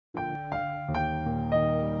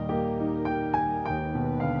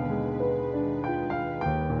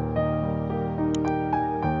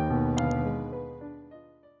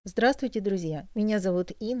Здравствуйте, друзья! Меня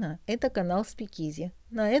зовут Инна, это канал Speakeasy.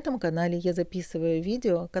 На этом канале я записываю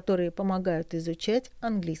видео, которые помогают изучать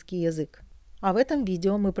английский язык. А в этом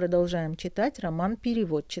видео мы продолжаем читать роман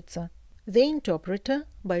 «Переводчица» The Interpreter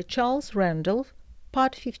by Charles Randolph,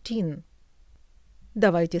 Part 15.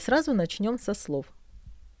 Давайте сразу начнем со слов.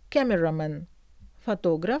 Cameraman –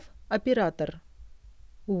 фотограф, оператор.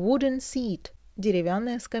 Wooden seat –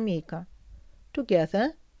 деревянная скамейка.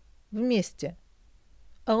 Together – вместе.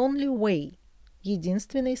 Only way –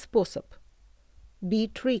 единственный способ. Be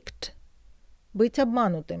tricked – быть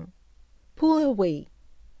обманутым. Pull away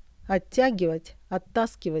 – оттягивать,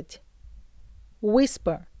 оттаскивать.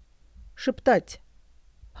 Whisper – шептать.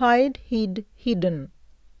 Hide, hid, hidden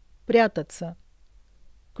 – прятаться.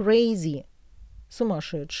 Crazy –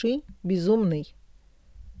 сумасшедший, безумный.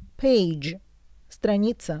 Page –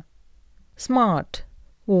 страница. Smart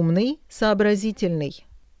 – умный, сообразительный.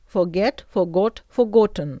 Forget, forgot,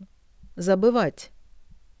 forgotten – забывать.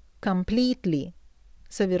 Completely –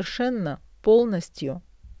 совершенно, полностью.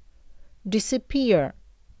 Disappear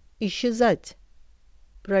 – исчезать.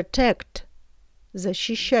 Protect –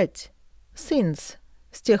 защищать. Since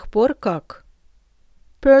 – с тех пор как.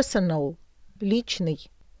 Personal –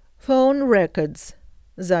 личный. Phone records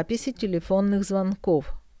 – записи телефонных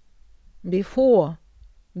звонков. Before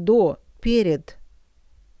 – до, перед.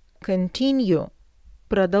 Continue –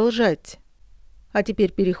 продолжать. А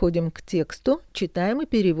теперь переходим к тексту, читаем и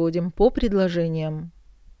переводим по предложениям.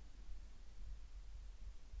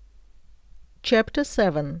 Chapter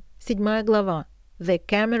 7. 7 глава. The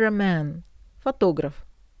Cameraman. Фотограф.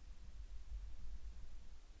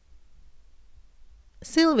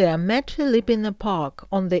 Sylvia met Philip in the park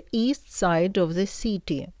on the east side of the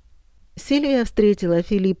city. Сильвия встретила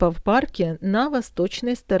Филиппа в парке на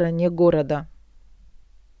восточной стороне города.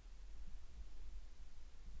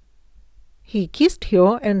 He kissed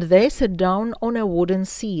her and they sat down on a wooden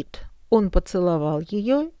seat. Он поцеловал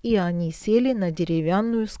ее, и они сели на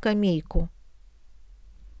деревянную скамейку.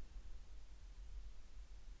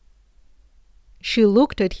 She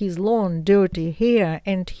looked at his long, dirty hair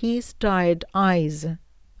and his tired eyes.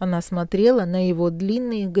 Она смотрела на его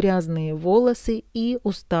длинные грязные волосы и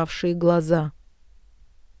уставшие глаза.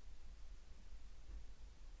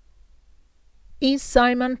 Is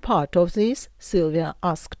Simon part of this? Sylvia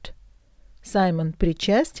asked. «Саймон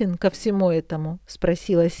причастен ко всему этому?» –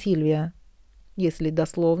 спросила Сильвия. Если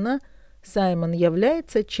дословно, Саймон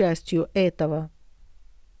является частью этого.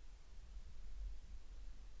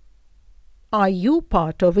 Are you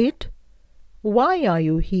part of it? Why are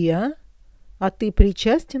you here? А ты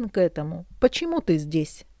причастен к этому? Почему ты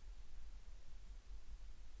здесь?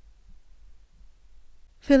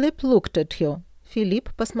 Philip looked at her.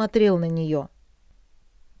 Филипп посмотрел на нее.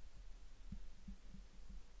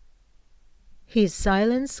 His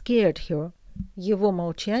silence scared her. Его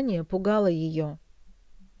молчание пугало ее.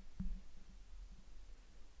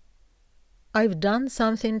 I've done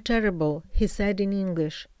something terrible, he said in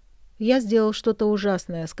English. Я сделал что-то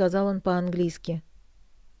ужасное, сказал он по-английски.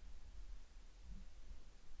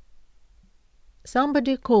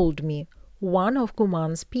 Somebody called me, one of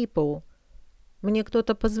Kuman's people. Мне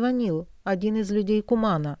кто-то позвонил, один из людей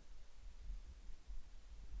Кумана.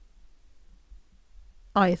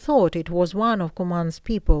 I thought it was one of Kuman's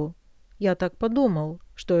people. Я так подумал,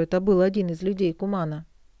 что это был один из людей Кумана.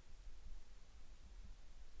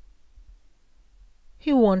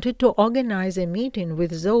 He wanted to organize a meeting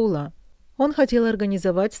with Zola. Он хотел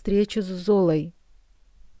организовать встречу с Золой.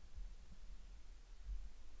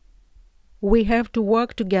 We have to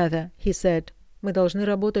work together, he said. Мы должны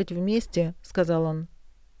работать вместе, сказал он.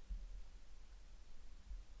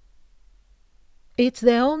 It's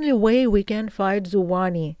the only way we can fight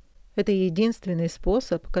Зувани. Это единственный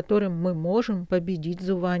способ, которым мы можем победить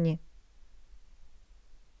Зувани.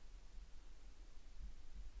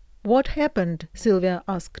 What happened? Sylvia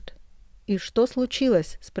asked. И что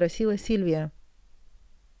случилось? Спросила Сильвия.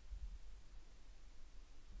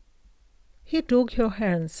 He took her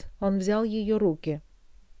hands. Он взял ее руки.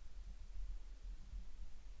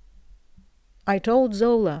 I told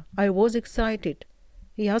Zola. I was excited.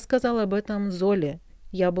 Я сказал об этом Золе.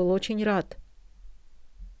 Я был очень рад.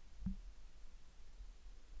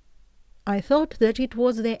 I thought that it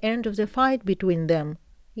was the end of the fight between them.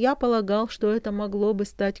 Я полагал, что это могло бы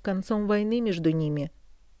стать концом войны между ними.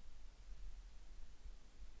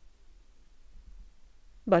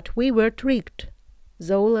 But we were tricked.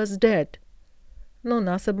 Zola's dead. Но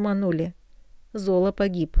нас обманули. Зола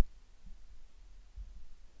погиб.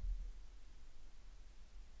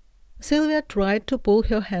 Sylvia tried to pull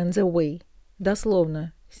her hands away.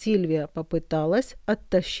 Дословно, Сильвия попыталась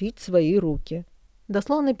оттащить свои руки.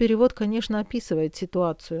 Дословный перевод, конечно, описывает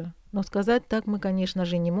ситуацию, но сказать так мы, конечно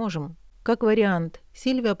же, не можем. Как вариант,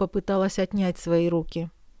 Сильвия попыталась отнять свои руки.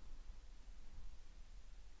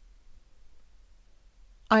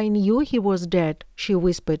 «I knew he was dead», she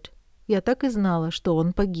whispered. «Я так и знала, что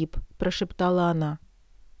он погиб», – прошептала она.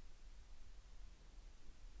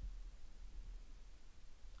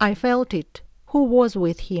 «I felt it. Who was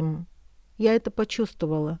with him?» Я это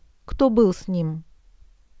почувствовала. Кто был с ним?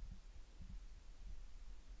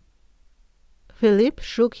 Philip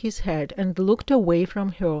shook his head and looked away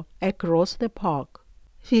from her, across the park.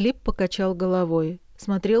 Филипп покачал головой,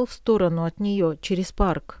 смотрел в сторону от нее, через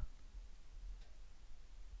парк.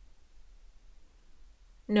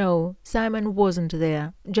 No, Simon wasn't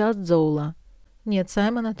there, just Zola. Нет,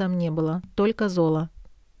 Саймона там не было, только Зола.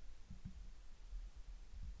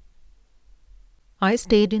 I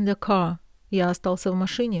stayed in the car. Я остался в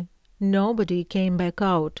машине. Nobody came back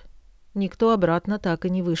out. Никто обратно так и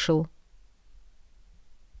не вышел.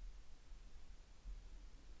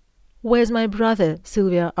 Where's my brother?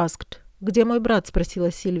 Sylvia asked. Где мой брат? Спросила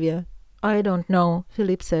Сильвия. I don't know,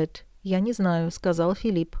 Philip said. Я не знаю, сказал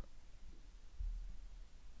Филипп.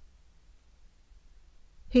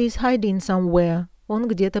 He is hiding somewhere. Он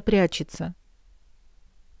где-то прячется.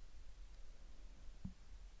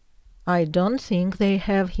 I don't think they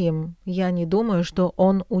have him. Я не думаю, что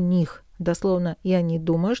он у них. Дословно, я не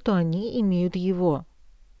думаю, что они имеют его.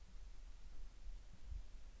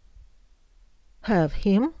 Have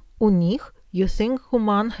him? У них? You think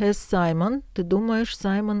Kuman has Simon? Ты думаешь,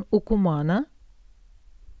 Саймон у Кумана?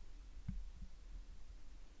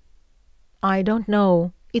 I don't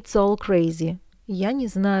know. It's all crazy. Я не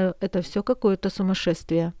знаю, это все какое-то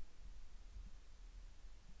сумасшествие.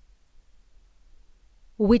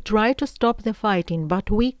 We try to stop the fighting,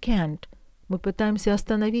 but we can't. Мы пытаемся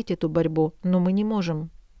остановить эту борьбу, но мы не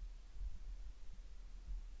можем.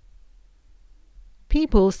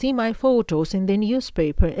 People see my photos in the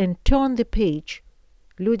newspaper and turn the page.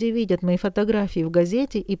 Люди видят мои фотографии в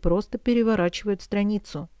газете и просто переворачивают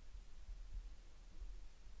страницу.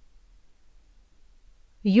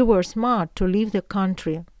 You were smart to leave the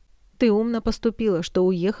country. Ты умно поступила, что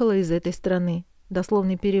уехала из этой страны.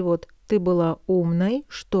 Дословный перевод. Ты была умной,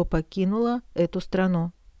 что покинула эту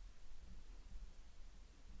страну.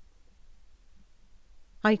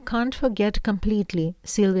 I can't forget completely,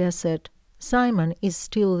 Sylvia said. Simon is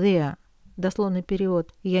still there. Дословный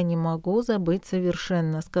перевод. Я не могу забыть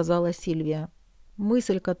совершенно, сказала Сильвия.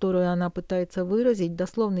 Мысль, которую она пытается выразить,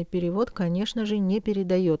 дословный перевод, конечно же, не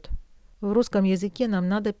передает. В русском языке нам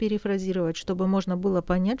надо перефразировать, чтобы можно было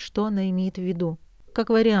понять, что она имеет в виду. Как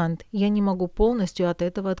вариант, я не могу полностью от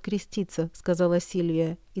этого откреститься, сказала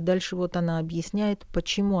Сильвия. И дальше вот она объясняет,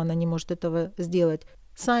 почему она не может этого сделать.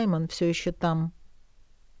 Саймон все еще там.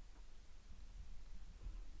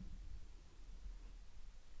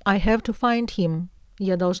 I have to find him.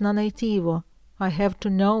 Я должна найти его. I have to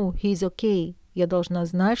know he's okay. Я должна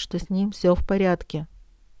знать, что с ним все в порядке.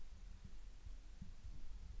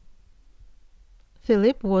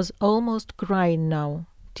 Philip was almost crying now.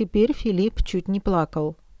 Теперь Филипп чуть не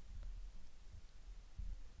плакал.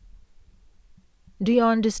 Do you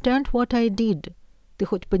understand what I did? Ты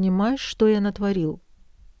хоть понимаешь, что я натворил?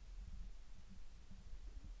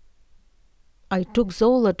 I took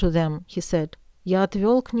Zola to them, he said. Я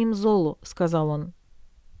отвел к ним Золу, сказал он.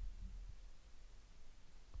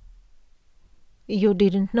 You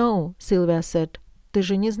didn't know, Sylvia said. Ты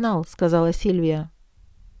же не знал, сказала Сильвия.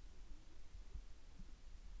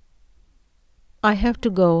 I have to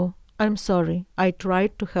go. I'm sorry. I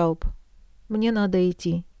tried to help. Мне надо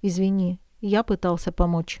идти. Извини. Я пытался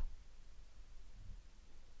помочь.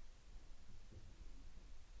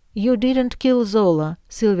 You didn't kill Zola,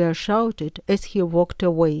 Sylvia shouted as he walked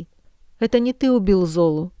away. Это не ты убил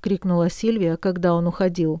Золу, крикнула Сильвия, когда он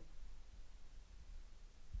уходил.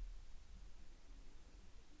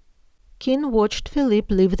 Kin watched Philip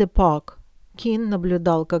leave the park. Кин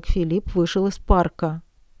наблюдал, как Филипп вышел из парка.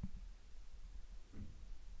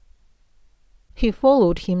 He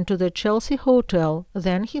followed him to the Chelsea hotel,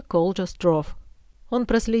 then he called Ostrov. Он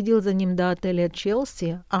проследил за ним до отеля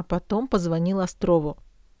Челси, а потом позвонил Острову.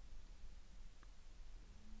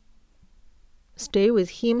 Stay with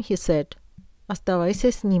him, he said.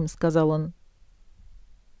 Оставайся с ним, сказал он.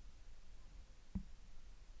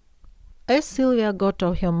 As Sylvia got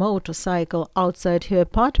off her motorcycle outside her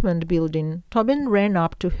apartment building, Tobin ran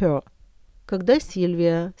up to her. Когда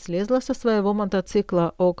Сильвия слезла со своего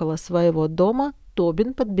мотоцикла около своего дома,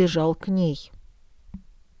 Тобин подбежал к ней.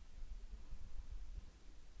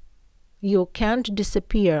 You can't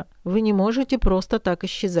disappear. Вы не можете просто так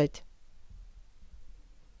исчезать.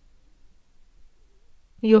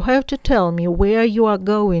 You have to tell me where you are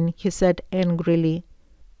going, he said angrily.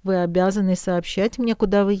 Вы обязаны сообщать мне,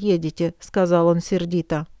 куда вы едете, сказал он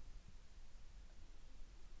сердито.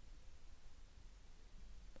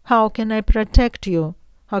 How can I protect you?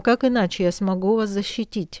 А как иначе я смогу вас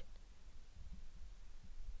защитить?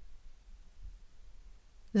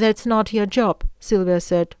 That's not your job, Sylvia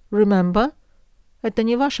said. Remember? Это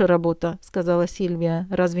не ваша работа, сказала Сильвия.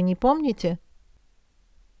 Разве не помните?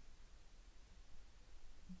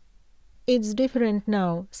 It's different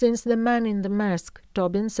now, since the man in the mask,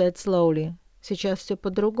 Tobin said slowly. Сейчас все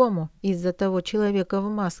по-другому, из-за того человека в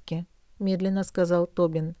маске, медленно сказал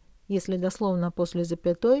Тобин. Если дословно после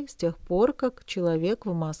запятой, с тех пор, как человек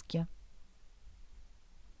в маске.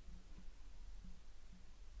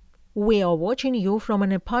 We are watching you from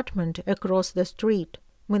an apartment across the street.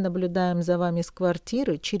 Мы наблюдаем за вами с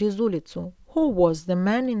квартиры через улицу. Who was the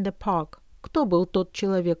man in the park? Кто был тот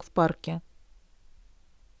человек в парке?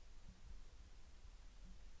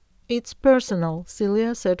 It's personal,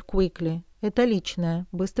 Sylvia said quickly. Это личное,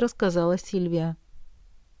 быстро сказала Сильвия.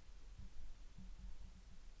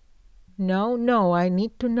 No, I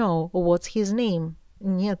need to know. What's his name?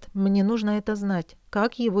 Нет, мне нужно это знать.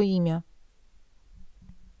 Как его имя?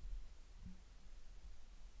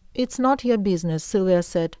 It's not your business, Sylvia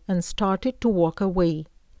said, and started to walk away.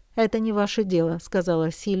 Это не ваше дело,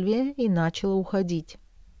 сказала Сильвия и начала уходить.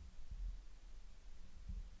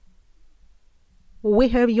 We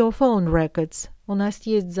have your phone records. У нас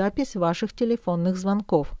есть запись ваших телефонных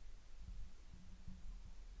звонков.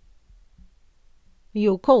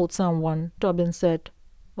 You called someone, Tobin said.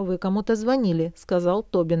 Вы кому-то звонили, сказал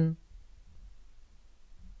Тобин.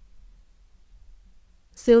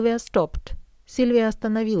 Sylvia stopped. Сильвия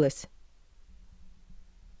остановилась.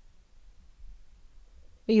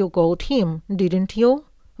 You called him, didn't you?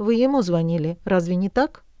 Вы ему звонили, разве не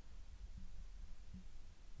так?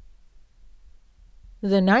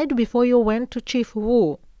 The night before you went to Chief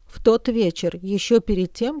Wu. В тот вечер, еще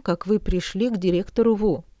перед тем, как вы пришли к директору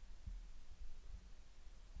Ву.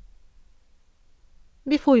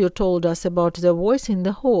 Before you told us about the voice in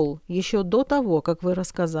the hall. Еще до того, как вы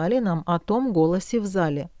рассказали нам о том голосе в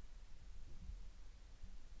зале.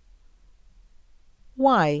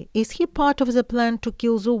 Why? Is he part of the plan to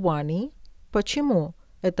kill Zuvani? Почему?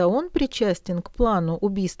 Это он причастен к плану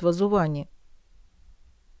убийства Зувани?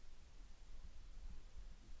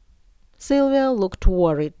 Sylvia looked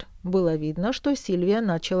worried. Было видно, что Сильвия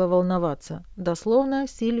начала волноваться. Дословно,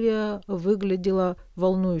 Сильвия выглядела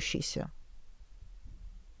волнующейся.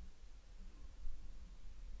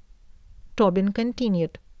 Тобин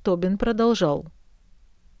continued. Тобин продолжал.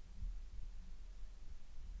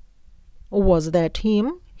 Was that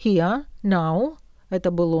him? Here? Now?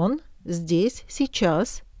 Это был он? Здесь?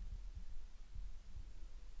 Сейчас?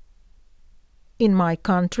 In my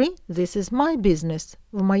country? This is my business.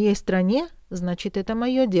 В моей стране? Значит, это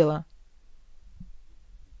мое дело.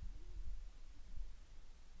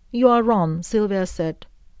 You are wrong, Sylvia said.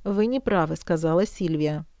 Вы не правы, сказала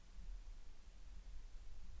Сильвия.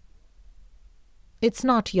 It's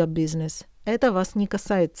not your business. Это вас не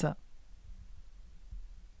касается.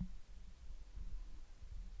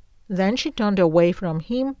 Then she turned away from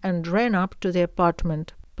him and ran up to the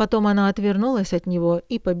apartment. Потом она отвернулась от него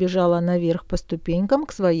и побежала наверх по ступенькам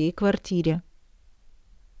к своей квартире.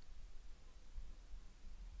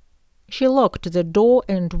 She locked the door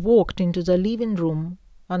and walked into the living room.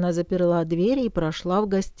 Она заперла дверь и прошла в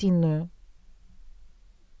гостиную.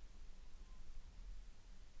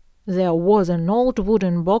 There was an old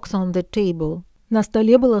wooden box on the table. На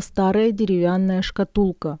столе была старая деревянная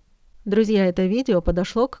шкатулка. Друзья, это видео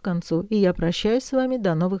подошло к концу, и я прощаюсь с вами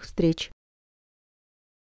до новых встреч.